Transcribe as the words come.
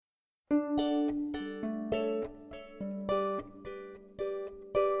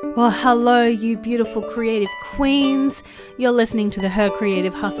Well, hello, you beautiful creative queens. You're listening to the Her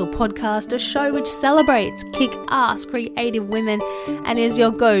Creative Hustle podcast, a show which celebrates kick-ass creative women and is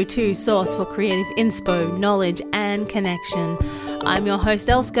your go-to source for creative inspo, knowledge, and connection. I'm your host,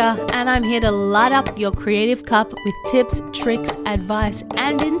 Elska, and I'm here to light up your creative cup with tips, tricks, advice,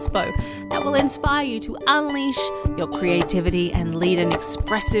 and inspo that will inspire you to unleash your creativity and lead an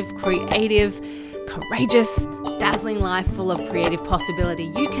expressive, creative, courageous, dazzling life full of creative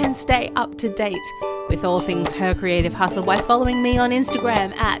possibility. You can stay up to date with all things Her Creative Hustle by following me on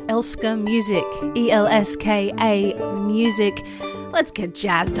Instagram at Elska Music, ELSKA Music. Let's get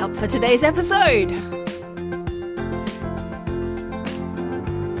jazzed up for today's episode.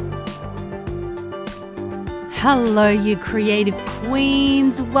 Hello, you creative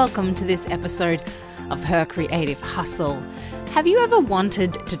queens. Welcome to this episode of Her Creative Hustle. Have you ever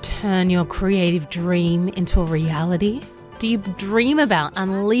wanted to turn your creative dream into a reality? Do you dream about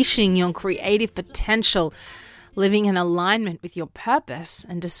unleashing your creative potential, living in alignment with your purpose,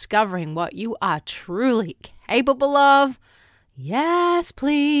 and discovering what you are truly capable of? Yes,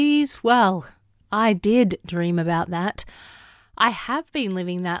 please. Well, I did dream about that. I have been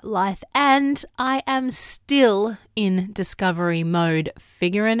living that life, and I am still in discovery mode,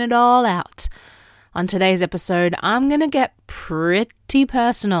 figuring it all out. On today's episode, I'm going to get pretty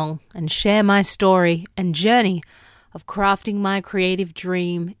personal and share my story and journey of crafting my creative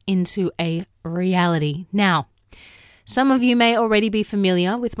dream into a reality. Now, some of you may already be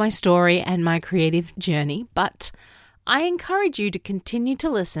familiar with my story and my creative journey, but I encourage you to continue to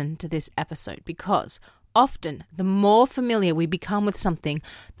listen to this episode because often the more familiar we become with something,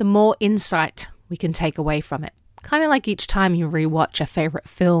 the more insight we can take away from it. Kind of like each time you rewatch a favorite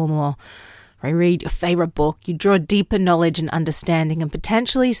film or reread your favorite book, you draw deeper knowledge and understanding and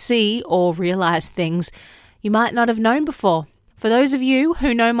potentially see or realize things you might not have known before. For those of you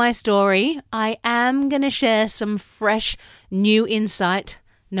who know my story, I am going to share some fresh, new insight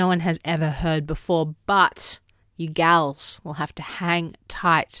no one has ever heard before, but you gals will have to hang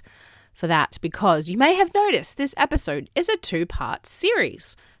tight for that because you may have noticed this episode is a two-part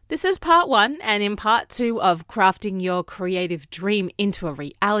series. This is part one, and in part two of crafting your creative dream into a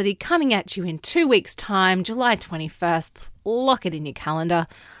reality, coming at you in 2 weeks' time, July 21st. Lock it in your calendar.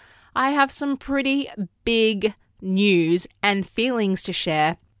 I have some pretty big news and feelings to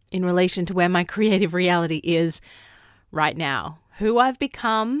share in relation to where my creative reality is right now, who I've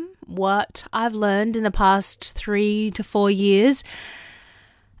become, what I've learned in the past 3 to 4 years,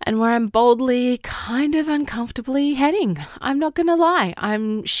 and where I'm boldly, kind of uncomfortably heading. I'm not going to lie.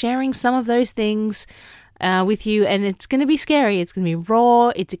 I'm sharing some of those things with you, and it's going to be scary. It's going to be raw.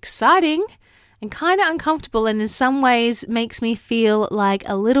 It's exciting and kind of uncomfortable, and in some ways makes me feel like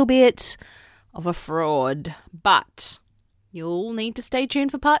a little bit of a fraud. But you'll need to stay tuned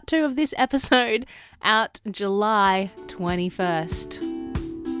for part two of this episode out July 21st.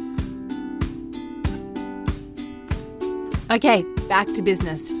 Okay, back to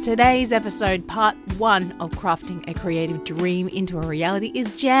business. Today's episode, part one of crafting a creative dream into a reality,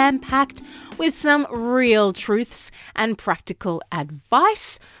 is jam-packed with some real truths and practical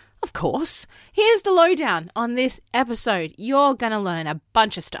advice. Of course, here's the lowdown on this episode. You're going to learn a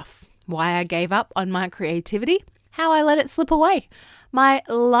bunch of stuff. Why I gave up on my creativity, how I let it slip away, my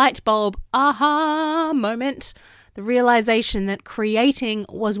light bulb aha moment, the realization that creating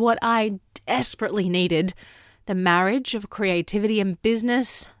was what I desperately needed, the marriage of creativity and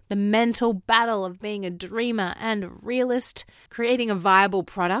business, the mental battle of being a dreamer and a realist, creating a viable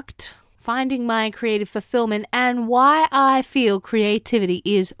product, finding my creative fulfillment, and why I feel creativity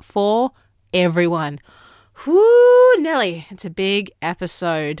is for everyone. Whoo, Nelly, it's a big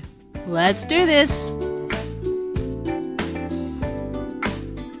episode. Let's do this.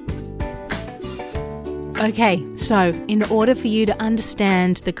 Okay, so in order for you to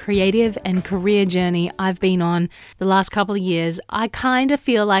understand the creative and career journey I've been on the last couple of years, I kind of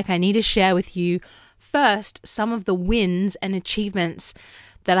feel like I need to share with you first some of the wins and achievements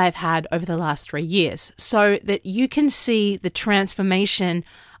that I've had over the last 3 years so that you can see the transformation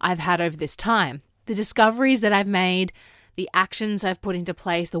I've had over this time, the discoveries that I've made, the actions I've put into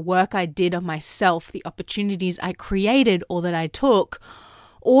place, the work I did on myself, the opportunities I created or that I took.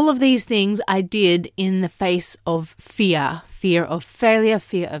 All of these things I did in the face of fear of failure,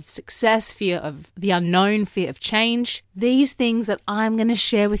 fear of success, fear of the unknown, fear of change. These things that I'm going to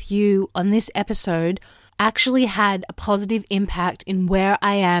share with you on this episode actually had a positive impact in where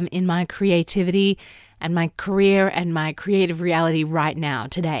I am in my creativity and my career and my creative reality right now,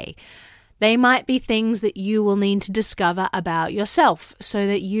 today. They might be things that you will need to discover about yourself so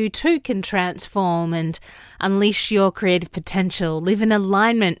that you too can transform and unleash your creative potential, live in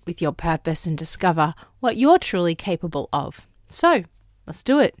alignment with your purpose and discover what you're truly capable of. So, let's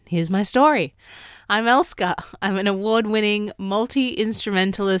do it. Here's my story. I'm Elska. I'm an award-winning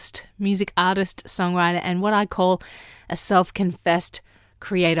multi-instrumentalist, music artist, songwriter, and what I call a self-confessed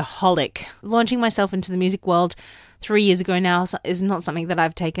creatorholic. Launching myself into the music world 3 years ago now is not something that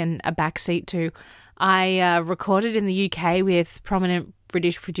I've taken a backseat to. I recorded in the UK with prominent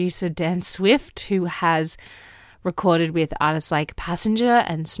British producer Dan Swift, who has recorded with artists like Passenger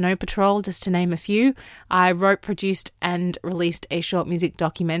and Snow Patrol, just to name a few. I wrote, produced, and released a short music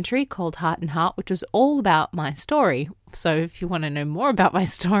documentary called Heart and Heart, which was all about my story. So if you want to know more about my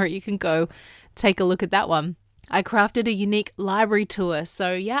story, you can go take a look at that one. I crafted a unique library tour.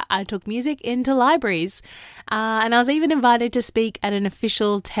 So yeah, I took music into libraries. And I was even invited to speak at an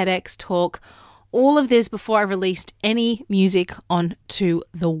official TEDx talk. All of this before I released any music onto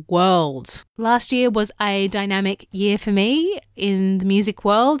the world. Last year was a dynamic year for me in the music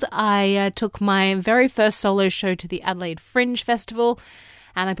world. I took my very first solo show to the Adelaide Fringe Festival,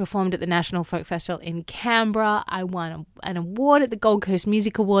 and I performed at the National Folk Festival in Canberra. I won an award at the Gold Coast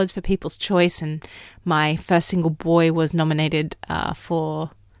Music Awards for People's Choice, and my first single, Boy, was nominated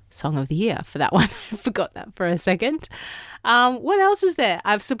for Song of the Year for that one. I forgot that for a second. What else is there?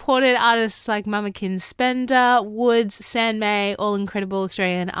 I've supported artists like Mamakin Spender, Woods, Sandmay, all incredible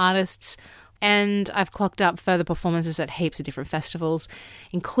Australian artists. And I've clocked up further performances at heaps of different festivals,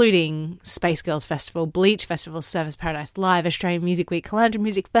 including Space Girls Festival, Bleach Festival, Surfers Paradise Live, Australian Music Week, Caloundra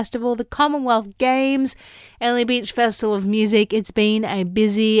Music Festival, the Commonwealth Games, Ellie Beach Festival of Music. It's been a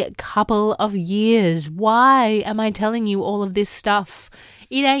busy couple of years. Why am I telling you all of this stuff?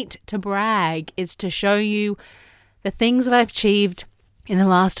 It ain't to brag. It's to show you the things that I've achieved in the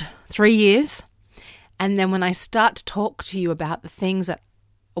last 3 years. And then when I start to talk to you about the things that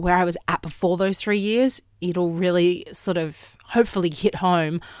where I was at before those 3 years, it'll really sort of hopefully hit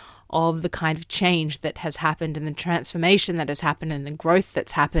home of the kind of change that has happened and the transformation that has happened and the growth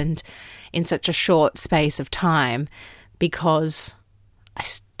that's happened in such a short space of time, because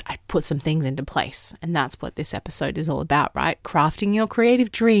I put some things into place. And that's what this episode is all about, right? Crafting your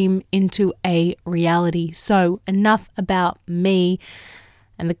creative dream into a reality. So enough about me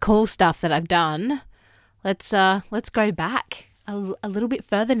and the cool stuff that I've done. Let's go back a little bit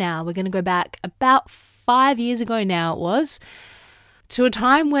further now. We're going to go back about 5 years ago now, it was, to a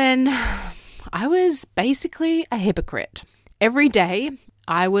time when I was basically a hypocrite. Every day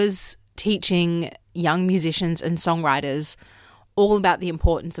I was teaching young musicians and songwriters all about the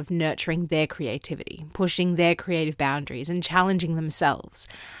importance of nurturing their creativity, pushing their creative boundaries and challenging themselves.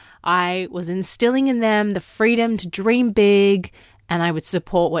 I was instilling in them the freedom to dream big, and I would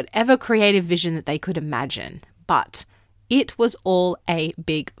support whatever creative vision that they could imagine. But it was all a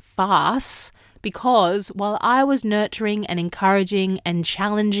big farce, because while I was nurturing and encouraging and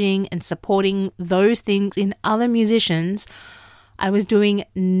challenging and supporting those things in other musicians, I was doing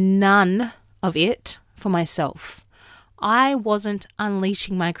none of it for myself. I wasn't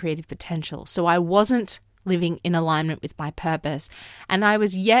unleashing my creative potential, so I wasn't living in alignment with my purpose, and I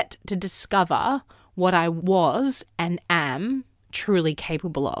was yet to discover what I was and am truly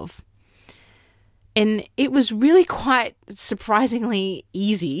capable of. And it was really quite surprisingly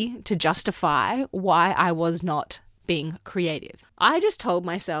easy to justify why I was not being creative. I just told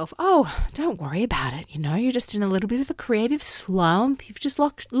myself, oh, don't worry about it. You're just in a little bit of a creative slump. You've just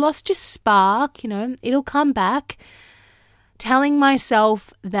lost your spark. It'll come back. Telling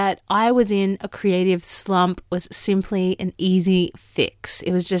myself that I was in a creative slump was simply an easy fix.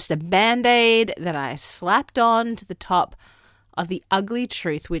 It was just a Band-Aid that I slapped on to the top of the ugly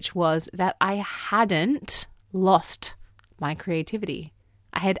truth, which was that I hadn't lost my creativity.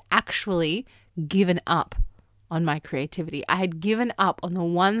 I had actually given up on my creativity. I had given up on the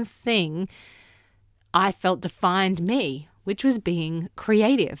one thing I felt defined me, which was being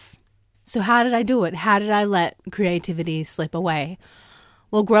creative. So how did I do it? How did I let creativity slip away?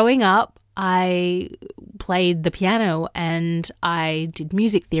 Well, growing up, I played the piano and I did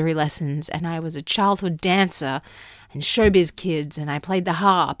music theory lessons, and I was a childhood dancer and showbiz kids, and I played the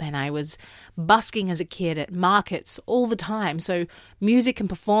harp, and I was busking as a kid at markets all the time. So music and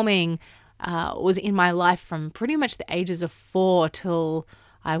performing was in my life from pretty much the ages of 4 till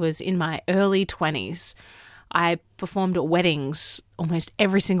I was in my early 20s. I performed at weddings almost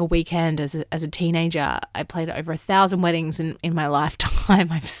every single weekend as a teenager. I played at over 1,000 weddings in my lifetime.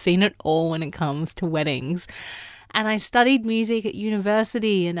 I've seen it all when it comes to weddings. And I studied music at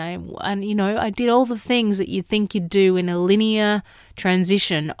university, and I did all the things that you'd think you'd do in a linear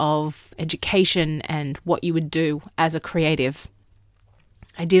transition of education and what you would do as a creative.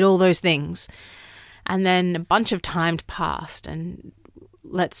 I did all those things. And then a bunch of time passed, and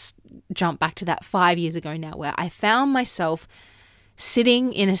let's jump back to that 5 years ago now, where I found myself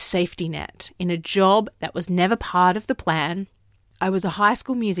sitting in a safety net in a job that was never part of the plan. I was a high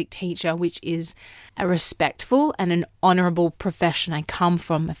school music teacher, which is a respectful and an honourable profession. I come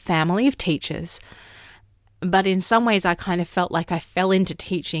from a family of teachers. But in some ways, I kind of felt like I fell into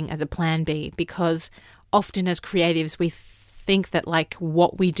teaching as a plan B, because often as creatives, we think that like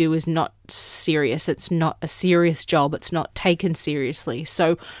what we do is not serious. It's not a serious job. It's not taken seriously.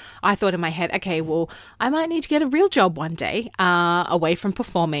 So I thought in my head, okay, well, I might need to get a real job one day away from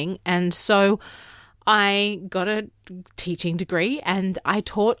performing. And so I got a teaching degree, and I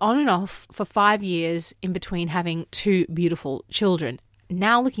taught on and off for 5 years in between having 2 beautiful children.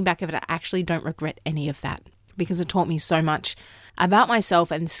 Now looking back at it, I actually don't regret any of that, because it taught me so much about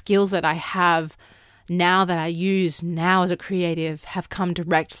myself, and skills that I have now that I use now as a creative have come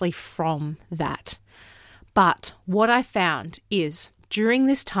directly from that. But what I found is during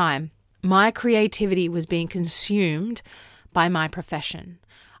this time, my creativity was being consumed by my profession.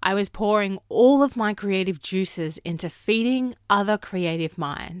 I was pouring all of my creative juices into feeding other creative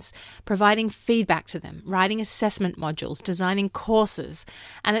minds, providing feedback to them, writing assessment modules, designing courses,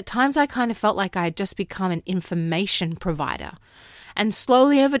 and at times I kind of felt like I had just become an information provider. And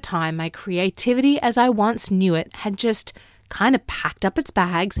slowly over time, my creativity as I once knew it had just kind of packed up its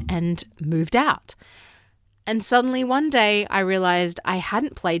bags and moved out. And suddenly one day I realized I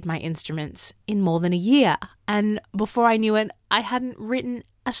hadn't played my instruments in more than a year. And before I knew it, I hadn't written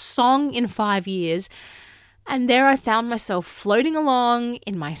a song in 5 years. And there I found myself floating along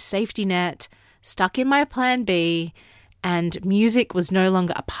in my safety net, stuck in my plan B, and music was no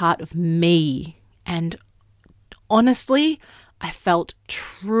longer a part of me. And honestly, I felt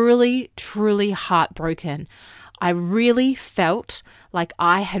truly, truly heartbroken. I really felt like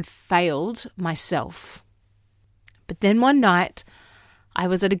I had failed myself. But then one night, I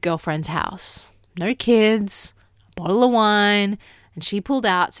was at a girlfriend's house. No kids, a bottle of wine, and she pulled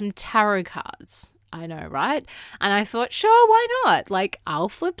out some tarot cards. I know, right? And I thought, sure, why not? Like, I'll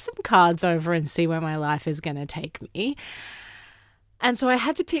flip some cards over and see where my life is going to take me. And so I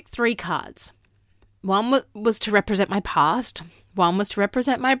had to pick 3 cards. One was to represent my past, one was to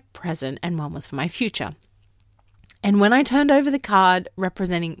represent my present, and one was for my future. And when I turned over the card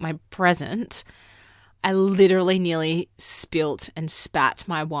representing my present, I literally nearly spilt and spat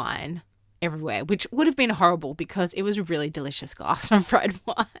my wine everywhere, which would have been horrible because it was a really delicious glass of red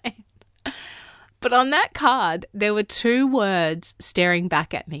wine. But on that card, there were 2 words staring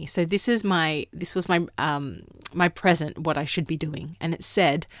back at me. So this was my present, what I should be doing. And it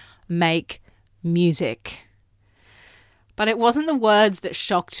said, make music. But it wasn't the words that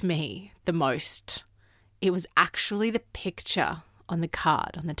shocked me the most. It was actually the picture on the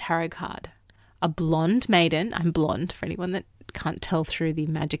card, on the tarot card. A blonde maiden. I'm blonde for anyone that can't tell through the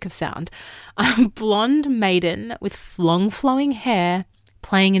magic of sound. A blonde maiden with long flowing hair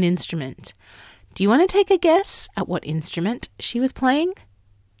playing an instrument. Do you want to take a guess at what instrument she was playing?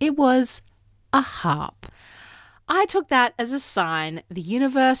 It was a harp. I took that as a sign, the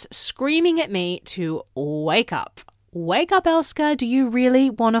universe screaming at me to wake up. Wake up, Elska. Do you really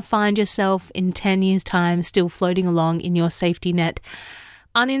want to find yourself in 10 years' time still floating along in your safety net,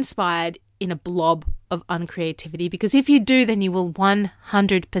 uninspired, in a blob of uncreativity? Because if you do, then you will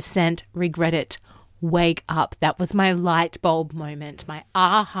 100% regret it. Wake up. That was my light bulb moment, my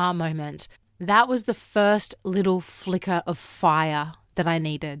aha moment. That was the first little flicker of fire that I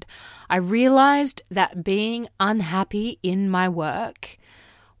needed. I realized that being unhappy in my work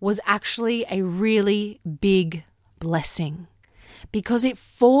was actually a really big blessing, because it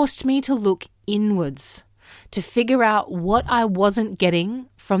forced me to look inwards, to figure out what I wasn't getting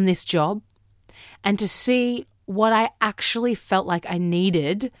from this job, and to see what I actually felt like I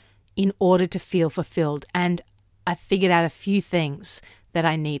needed in order to feel fulfilled. And I figured out a few things that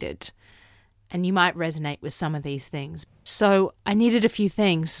I needed. And you might resonate with some of these things. So I needed a few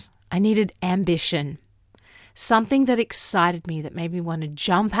things. I needed ambition. Something that excited me, that made me want to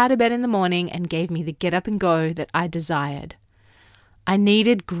jump out of bed in the morning and gave me the get up and go that I desired. I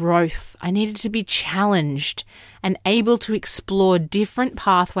needed growth. I needed to be challenged and able to explore different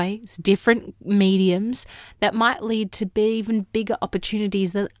pathways, different mediums that might lead to even bigger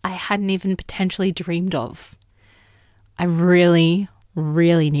opportunities that I hadn't even potentially dreamed of. I really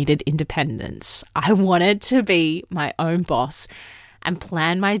needed independence. I wanted to be my own boss. and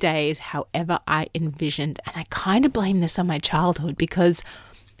plan my days however I envisioned. And I kind of blame this on my childhood because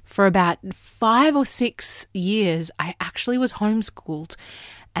for about 5 or 6 years, I actually was homeschooled.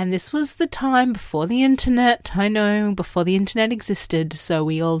 And this was the time before the internet. I know, before the internet existed. So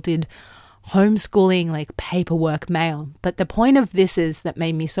we all did homeschooling, like paperwork mail. But the point of this is that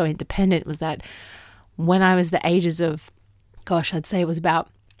made me so independent was that when I was the ages of, I'd say it was about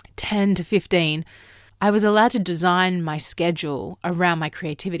 10 to 15, I was allowed to design my schedule around my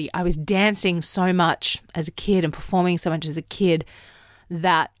creativity. I was dancing so much as a kid and performing so much as a kid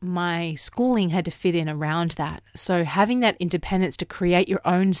that my schooling had to fit in around that. So having that independence to create your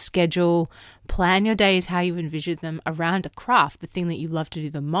own schedule, plan your days how you envision them around a craft, the thing that you love to do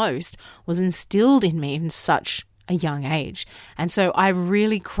the most, was instilled in me in such a young age. And so I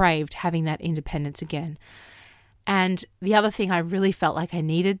really craved having that independence again. And the other thing I really felt like I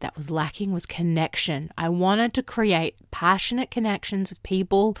needed that was lacking was connection. I wanted to create passionate connections with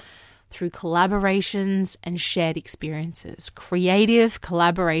people through collaborations and shared experiences, creative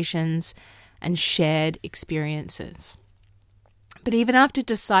collaborations and shared experiences. But even after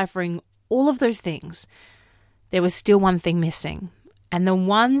deciphering all of those things, there was still one thing missing. And the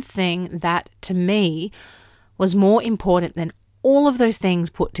one thing that, to me, was more important than all of those things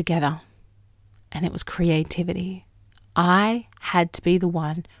put together, and it was creativity. I had to be the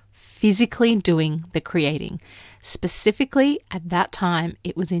one physically doing the creating. Specifically, at that time,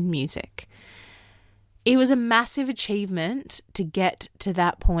 it was in music. It was a massive achievement to get to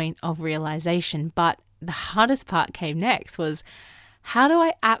that point of realization, but the hardest part came next was, how do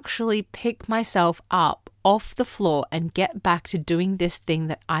I actually pick myself up off the floor and get back to doing this thing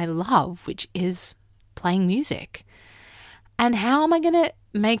that I love, which is playing music? And how am I going to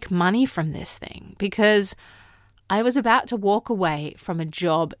make money from this thing? Because I was about to walk away from a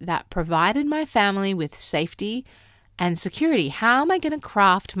job that provided my family with safety and security. How am I going to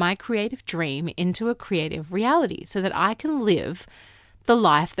craft my creative dream into a creative reality so that I can live the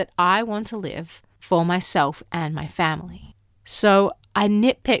life that I want to live for myself and my family? So I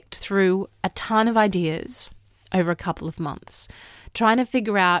nitpicked through a ton of ideas over a couple of months, trying to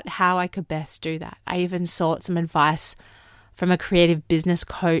figure out how I could best do that. I even sought some advice from a creative business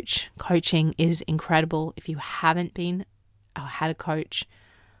coach. Coaching is incredible. If you haven't been or had a coach,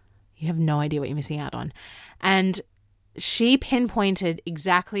 you have no idea what you're missing out on. And she pinpointed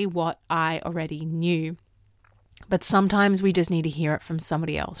exactly what I already knew. But sometimes we just need to hear it from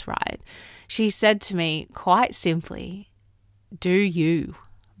somebody else, right? She said to me quite simply, do you,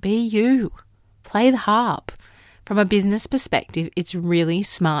 be you, play the harp. From a business perspective, it's a really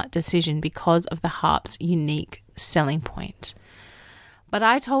smart decision because of the harp's unique selling point. But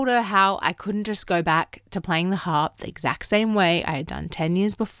I told her how I couldn't just go back to playing the harp the exact same way I had done 10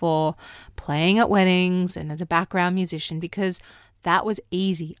 years before, playing at weddings and as a background musician, because that was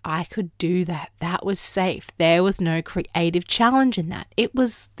easy. I could do that. That was safe. There was no creative challenge in that. It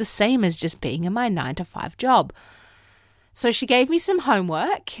was the same as just being in my 9-to-5 job. So she gave me some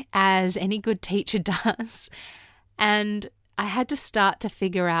homework, as any good teacher does, and I had to start to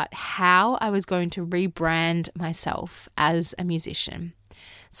figure out how I was going to rebrand myself as a musician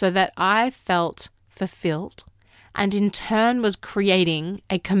so that I felt fulfilled and in turn was creating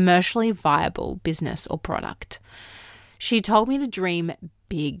a commercially viable business or product. She told me to dream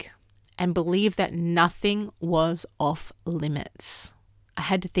big and believe that nothing was off limits. I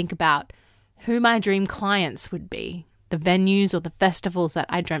had to think about who my dream clients would be, the venues or the festivals that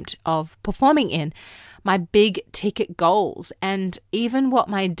I dreamt of performing in, my big ticket goals, and even what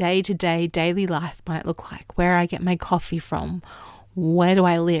my day-to-day daily life might look like, where I get my coffee from, where do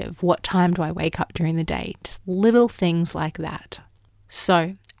I live, what time do I wake up during the day, just little things like that.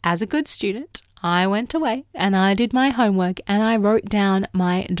 So, as a good student, I went away and I did my homework and I wrote down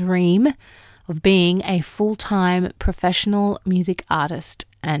my dream of being a full-time professional music artist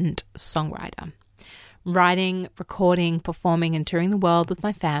and songwriter. Writing, recording, performing, and touring the world with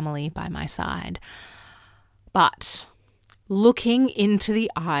my family by my side. But looking into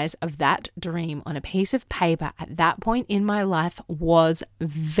the eyes of that dream on a piece of paper at that point in my life was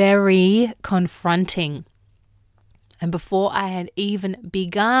very confronting. And before I had even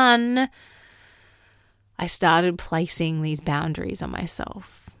begun, I started placing these boundaries on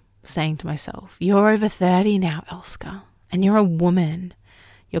myself, saying to myself, you're over 30 now, Elska, and you're a woman.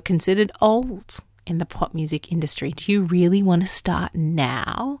 You're considered old in the pop music industry. Do you really want to start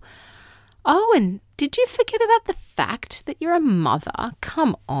now? Oh, and did you forget about the fact that you're a mother?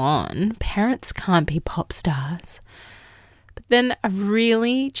 Come on, parents can't be pop stars. But then a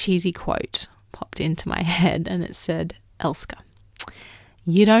really cheesy quote popped into my head and it said, Elska,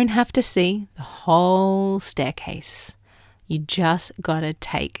 you don't have to see the whole staircase. You just gotta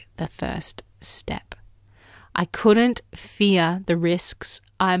take the first step. I couldn't fear the risks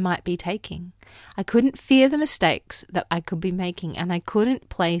I might be taking. I couldn't fear the mistakes that I could be making, and I couldn't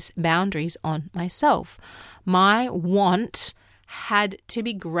place boundaries on myself. My want had to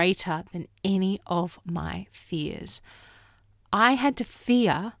be greater than any of my fears. I had to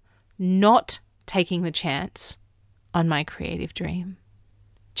fear not taking the chance on my creative dream.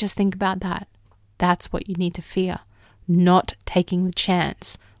 Just think about that. That's what you need to fear, not taking the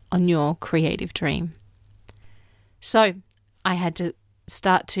chance on your creative dream. So I had to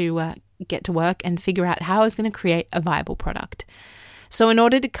start to get to work and figure out how I was going to create a viable product. So in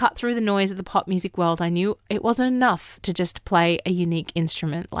order to cut through the noise of the pop music world, I knew it wasn't enough to just play a unique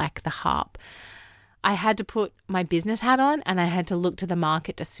instrument like the harp. I had to put my business hat on, and I had to look to the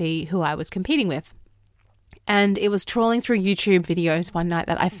market to see who I was competing with. And it was trawling through YouTube videos one night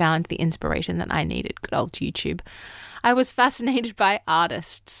that I found the inspiration that I needed. Good old YouTube. I was fascinated by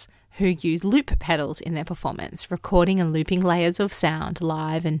artists who use loop pedals in their performance, recording and looping layers of sound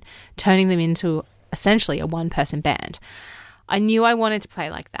live and turning them into essentially a one-person band. I knew I wanted to play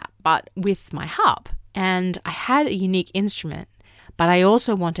like that, but with my harp. And I had a unique instrument, but I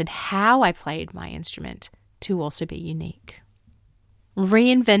also wanted how I played my instrument to also be unique.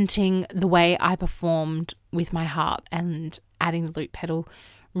 Reinventing the way I performed with my harp and adding the loop pedal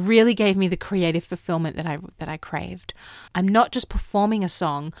really gave me the creative fulfillment that I craved. I'm not just performing a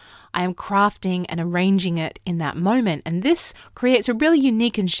song, I am crafting and arranging it in that moment. And this creates a really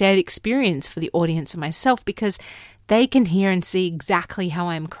unique and shared experience for the audience and myself, because they can hear and see exactly how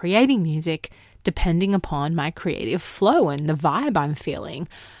I'm creating music depending upon my creative flow and the vibe I'm feeling.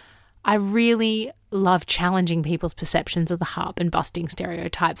 I really love challenging people's perceptions of the harp and busting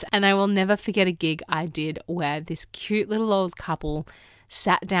stereotypes. And I will never forget a gig I did where this cute little old couple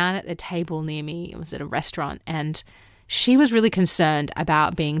sat down at the table near me. It was at a restaurant, and she was really concerned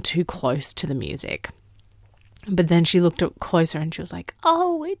about being too close to the music. But then she looked closer and she was like,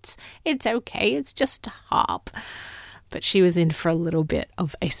 "Oh, it's okay. It's just a harp." But she was in for a little bit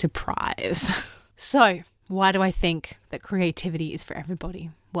of a surprise. So, why do I think that creativity is for everybody?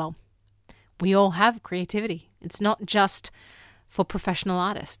 Well, we all have creativity. It's not just for professional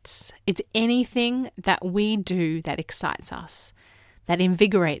artists. It's anything that we do that excites us, that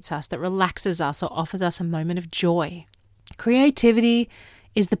invigorates us, that relaxes us, or offers us a moment of joy. Creativity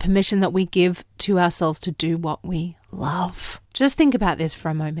is the permission that we give to ourselves to do what we love. Just think about this for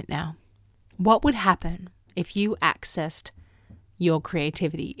a moment now. What would happen if you accessed your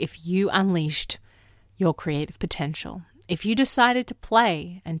creativity, if you unleashed your creative potential, if you decided to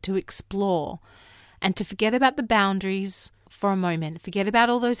play and to explore and to forget about the boundaries for a moment, forget about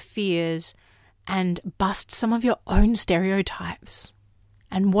all those fears and bust some of your own stereotypes?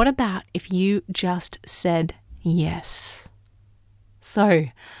 And what about if you just said yes? So,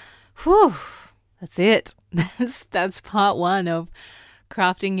 that's it. That's part one of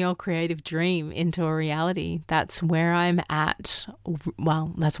crafting your creative dream into a reality. That's where I'm at.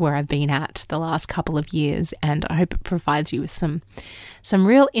 Well, that's where I've been at the last couple of years, and I hope it provides you with some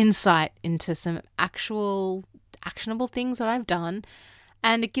real insight into some actual actionable things that I've done,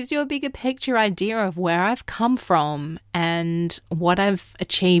 and it gives you a bigger picture idea of where I've come from and what I've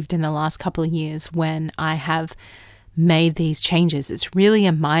achieved in the last couple of years when I have made these changes. It's really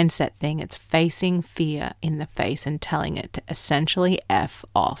a mindset thing. It's facing fear in the face and telling it to essentially F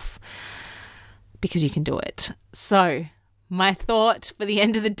off, because you can do it. So my thought for the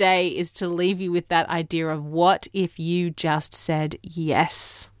end of the day is to leave you with that idea of what if you just said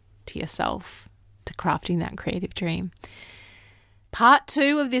yes to yourself, to crafting that creative dream. Part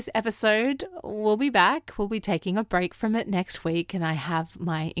 2 of this episode will be back. We'll be taking a break from it next week, and I have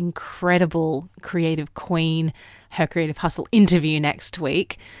my incredible creative queen, Her Creative Hustle interview next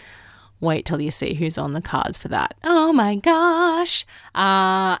week. Wait till you see who's on the cards for that. Oh my gosh.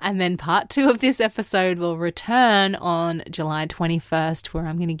 And then part 2 of this episode will return on July 21st, where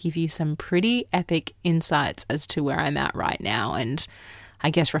I'm going to give you some pretty epic insights as to where I'm at right now, and I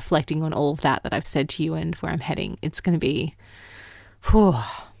guess reflecting on all of that I've said to you and where I'm heading. It's going to be...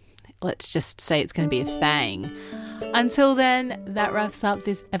 let's just say it's going to be a thing. Until then, that wraps up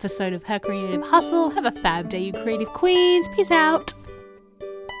this episode of Her Creative Hustle. Have a fab day, you creative queens. Peace out.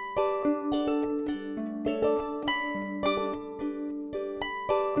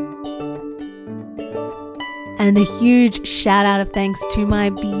 And a huge shout out of thanks to my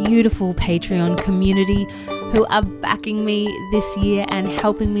beautiful Patreon community who are backing me this year and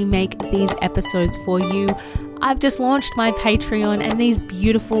helping me make these episodes for you. I've just launched my Patreon, and these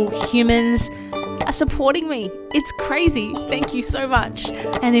beautiful humans are are supporting me. It's crazy. Thank you so much.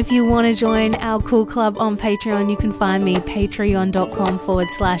 And if you want to join our cool club on Patreon, you can find me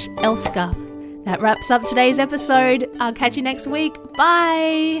patreon.com/Elska. That wraps up today's episode. I'll catch you next week.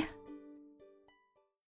 Bye.